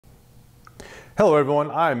Hello everyone,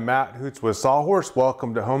 I'm Matt Hoots with Sawhorse.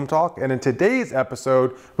 Welcome to Home Talk, and in today's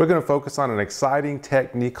episode we're going to focus on an exciting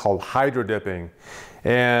technique called hydro dipping.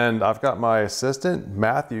 And I've got my assistant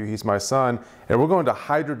Matthew, he's my son, and we're going to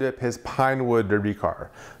hydro dip his Pinewood derby car.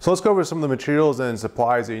 So let's go over some of the materials and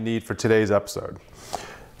supplies that you need for today's episode.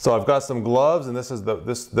 So I've got some gloves, and this is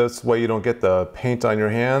this way you don't get the paint on your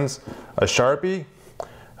hands. A Sharpie.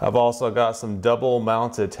 I've also got some double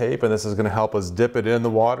mounted tape, and this is going to help us dip it in the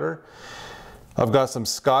water. I've got some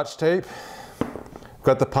Scotch tape. I've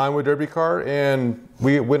got the Pinewood derby car, and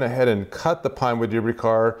we went ahead and cut the Pinewood derby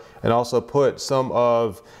car and also put some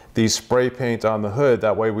of the spray paint on the hood.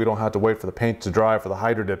 That way we don't have to wait for the paint to dry for the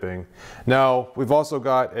hydro dipping. Now we've also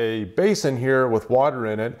got a basin here with water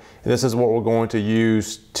in it, and this is what we're going to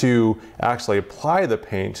use to actually apply the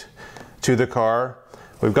paint to the car.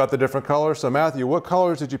 We've got the different colors. So Matthew, what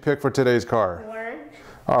colors did you pick for today's car? Orange.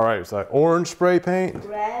 All right, so orange spray paint.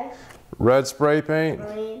 Red. Red spray paint.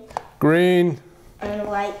 Green. Green. And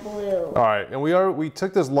light blue. All right, and we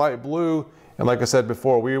took this light blue, and like I said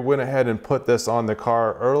before, we went ahead and put this on the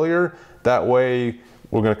car earlier. That way,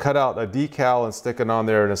 we're gonna cut out a decal and stick it on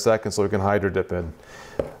there in a second so we can hydro dip in.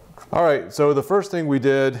 All right, so the first thing we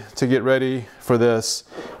did to get ready for this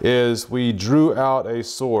is we drew out a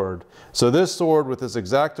sword. So this sword with this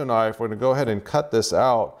X-Acto knife, we're gonna go ahead and cut this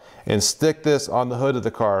out and stick this on the hood of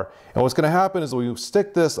the car. And what's gonna happen is we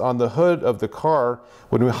stick this on the hood of the car.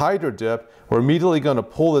 When we hydro dip, we're immediately gonna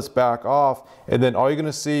pull this back off, and then all you're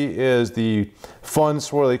gonna see is the fun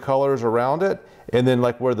swirly colors around it. And then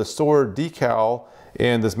like where the sword decal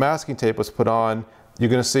and this masking tape was put on, you're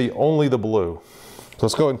gonna see only the blue. So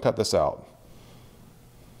let's go ahead and cut this out.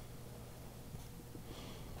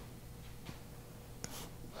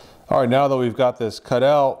 All right, now that we've got this cut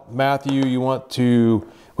out, Matthew, we want to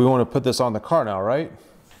put this on the car now, right?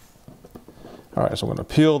 All right, so I'm gonna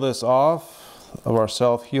peel this off of our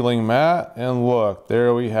self-healing mat, and look,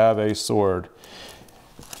 there we have a sword.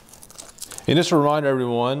 And just to remind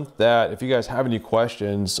everyone that if you guys have any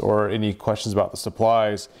questions or any questions about the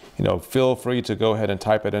supplies, feel free to go ahead and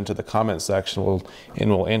type it into the comment section, and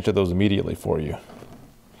we'll answer those immediately for you.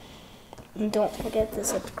 And don't forget to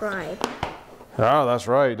subscribe. Oh, that's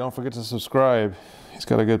right. Don't forget to subscribe. He's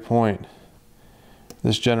got a good point.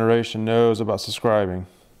 This generation knows about subscribing.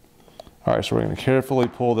 All right, so we're going to carefully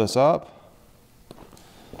pull this up.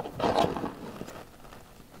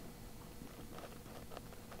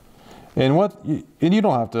 And you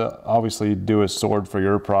don't have to obviously do a sword for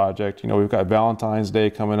your project. We've got Valentine's Day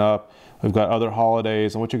coming up. We've got other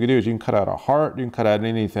holidays, and what you can do is you can cut out a heart, you can cut out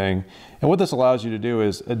anything. And what this allows you to do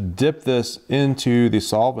is dip this into the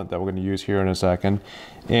solvent that we're going to use here in a second.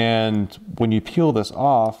 And when you peel this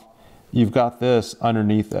off, you've got this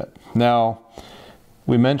underneath it. Now,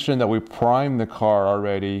 we mentioned that we primed the car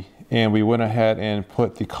already, and we went ahead and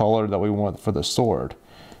put the color that we want for the sword.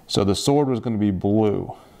 So the sword was going to be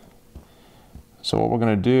blue. So what we're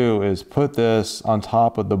going to do is put this on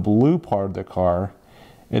top of the blue part of the car,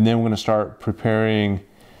 and then we're going to start preparing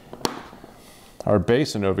our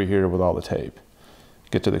basin over here with all the tape.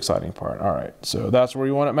 Get to the exciting part. All right, so that's where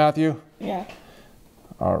you want it, Matthew? Yeah.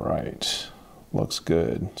 All right, looks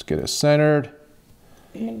good. Let's get it centered.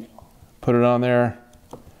 In the middle. Put it on there.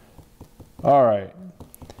 All right.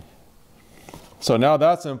 So now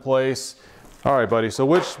that's in place. All right, buddy, so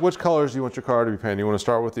which colors do you want your car to be painted? You want to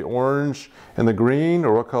start with the orange and the green,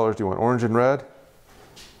 or what colors do you want? Orange and red?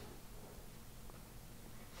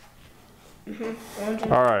 Orange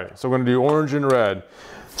and All right, so we're going to do orange and red.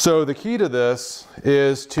 So the key to this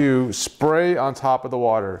is to spray on top of the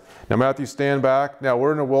water. Now Matthew, stand back. Now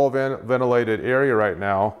we're in a well-ventilated area right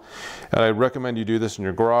now, and I recommend you do this in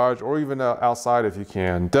your garage or even outside if you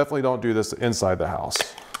can. Definitely don't do this inside the house.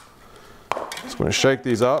 Just going to shake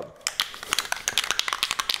these up.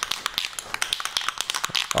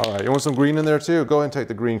 All right, you want some green in there too? Go ahead and take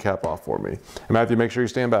the green cap off for me. And Matthew, make sure you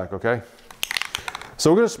stand back, okay? So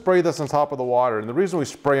we're gonna spray this on top of the water. And the reason we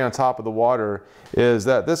spray on top of the water is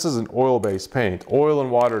that this is an oil-based paint. Oil and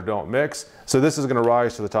water don't mix, so this is gonna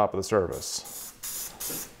rise to the top of the surface.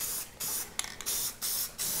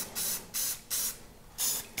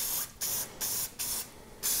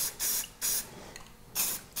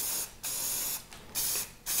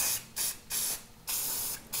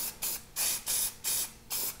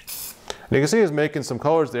 And you can see it's making some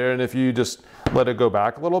colors there, and if you just let it go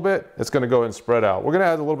back a little bit, it's going to go and spread out. We're going to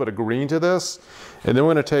add a little bit of green to this, and then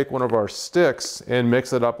we're going to take one of our sticks and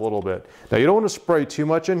mix it up a little bit. Now you don't want to spray too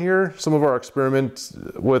much in here. Some of our experiments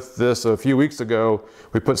with this a few weeks ago,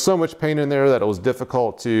 we put so much paint in there that it was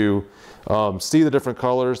difficult to see the different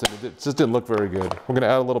colors, and it just didn't look very good. We're going to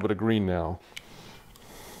add a little bit of green now.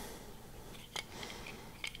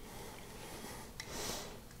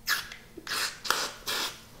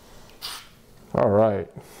 All right.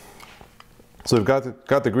 So we've got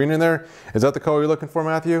the green in there. Is that the color you're looking for,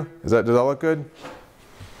 Matthew? Does that look good?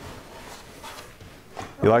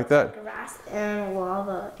 You like that? Grass and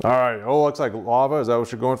lava. All right. Oh, looks like lava. Is that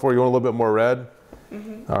what you're going for? You want a little bit more red?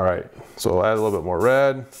 Mm-hmm. All right. So we'll add a little bit more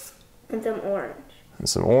red. And some orange. And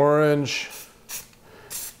some orange.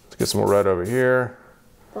 Let's get some more red over here.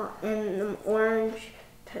 Well, and the orange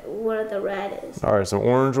where the red is. All right. Some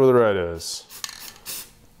orange where the red is.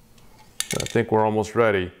 I think we're almost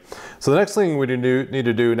ready. So the next thing we need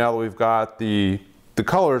to do now that we've got the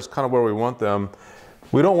colors kind of where we want them,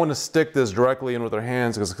 we don't want to stick this directly in with our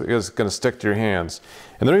hands because it's going to stick to your hands.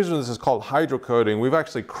 And the reason this is called hydrocoating, we've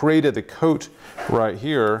actually created the coat right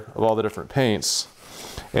here of all the different paints,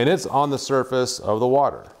 and it's on the surface of the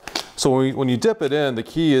water. So when you dip it in, the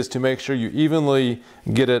key is to make sure you evenly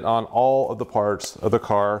get it on all of the parts of the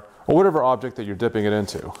car or whatever object that you're dipping it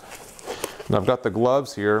into. And I've got the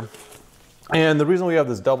gloves here. And the reason we have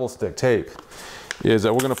this double stick tape is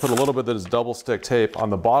that we're going to put a little bit of this double stick tape on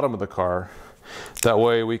the bottom of the car. That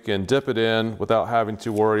way we can dip it in without having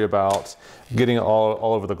to worry about getting it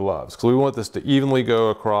all over the gloves. Because we want this to evenly go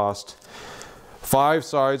across 5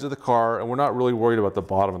 sides of the car, and we're not really worried about the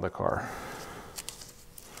bottom of the car.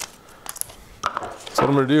 So what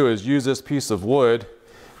I'm going to do is use this piece of wood,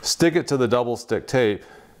 stick it to the double stick tape,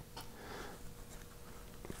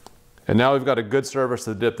 and now we've got a good surface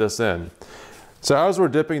to dip this in. So as we're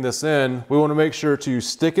dipping this in, we want to make sure to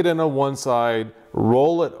stick it in on one side,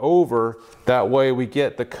 roll it over, that way we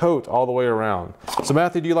get the coat all the way around. So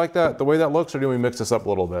Matthew, do you like that, the way that looks, or do we mix this up a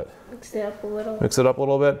little bit? Mix it up a little. Mix it up a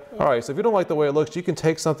little bit? Yeah. All right, so if you don't like the way it looks, you can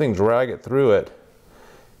take something, drag it through it.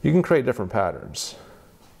 You can create different patterns.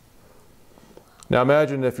 Now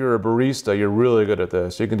imagine if you're a barista, you're really good at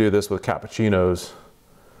this. You can do this with cappuccinos.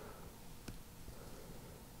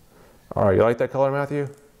 All right, you like that color, Matthew?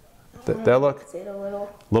 That look? Mix it a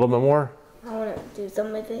little. A little bit more? I want to do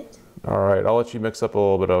some with it. All right, I'll let you mix up a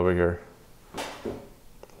little bit over here.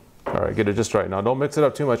 All right, get it just right. Now don't mix it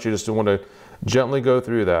up too much. You just want to gently go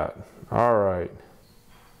through that. All right.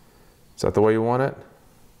 Is that the way you want it?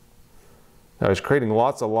 Now it's creating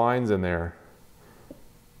lots of lines in there.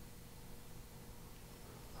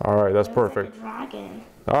 All right, that's perfect. Like a dragon.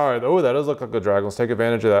 All right, oh, that does look like a dragon. Let's take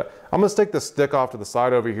advantage of that. I'm gonna stick the stick off to the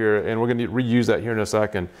side over here, and we're gonna reuse that here in a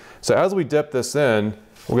second. So as we dip this in,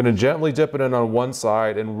 we're gonna gently dip it in on one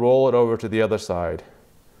side and roll it over to the other side.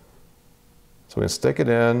 So we're gonna stick it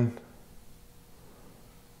in,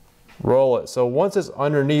 roll it. So once it's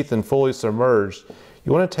underneath and fully submerged,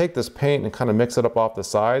 you wanna take this paint and kind of mix it up off the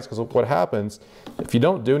sides, because what happens, if you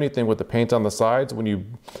don't do anything with the paint on the sides, when you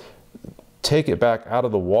take it back out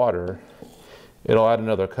of the water, it'll add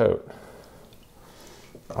another coat.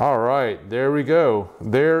 All right, there we go.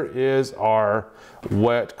 There is our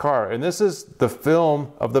wet car. And this is the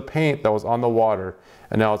film of the paint that was on the water,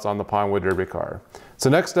 and now it's on the Pinewood Derby car. So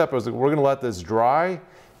next step is we're gonna let this dry,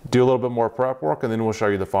 do a little bit more prep work, and then we'll show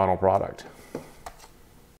you the final product.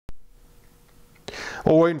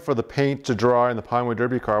 While waiting for the paint to dry in the Pinewood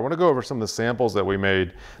Derby car, I want to go over some of the samples that we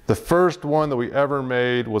made. The first one that we ever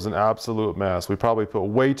made was an absolute mess. We probably put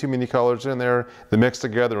way too many colors in there. The mix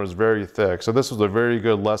together was very thick. So this was a very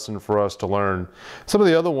good lesson for us to learn. Some of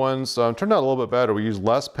the other ones turned out a little bit better. We used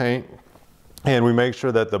less paint, and we make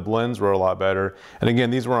sure that the blends were a lot better. And again,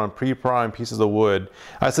 these were on pre-primed pieces of wood.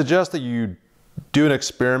 I suggest that you do an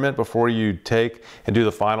experiment before you take and do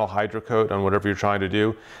the final hydrocoat on whatever you're trying to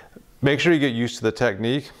do. Make sure you get used to the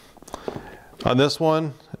technique. On this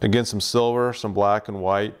one, again, some silver, some black and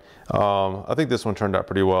white. I think this one turned out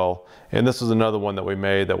pretty well. And this is another one that we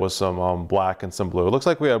made that was some black and some blue. It looks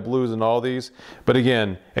like we have blues in all these, but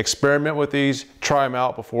again, experiment with these, try them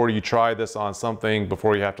out before you try this on something,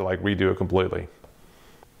 before you have to like redo it completely.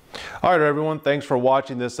 All right, everyone, thanks for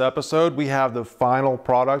watching this episode. We have the final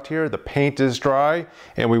product here. The paint is dry,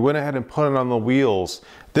 and we went ahead and put it on the wheels.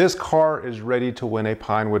 This car is ready to win a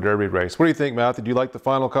Pinewood Derby race. What do you think, Matthew? Do you like the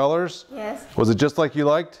final colors? Yes. Was it just like you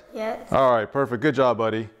liked? Yes. All right, perfect. Good job,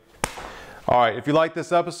 buddy. All right, if you like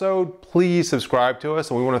this episode, please subscribe to us.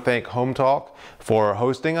 And we want to thank Home Talk for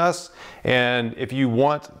hosting us. And if you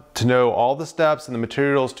want to know all the steps and the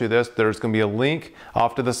materials to this, there's going to be a link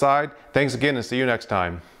off to the side. Thanks again, and see you next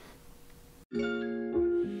time.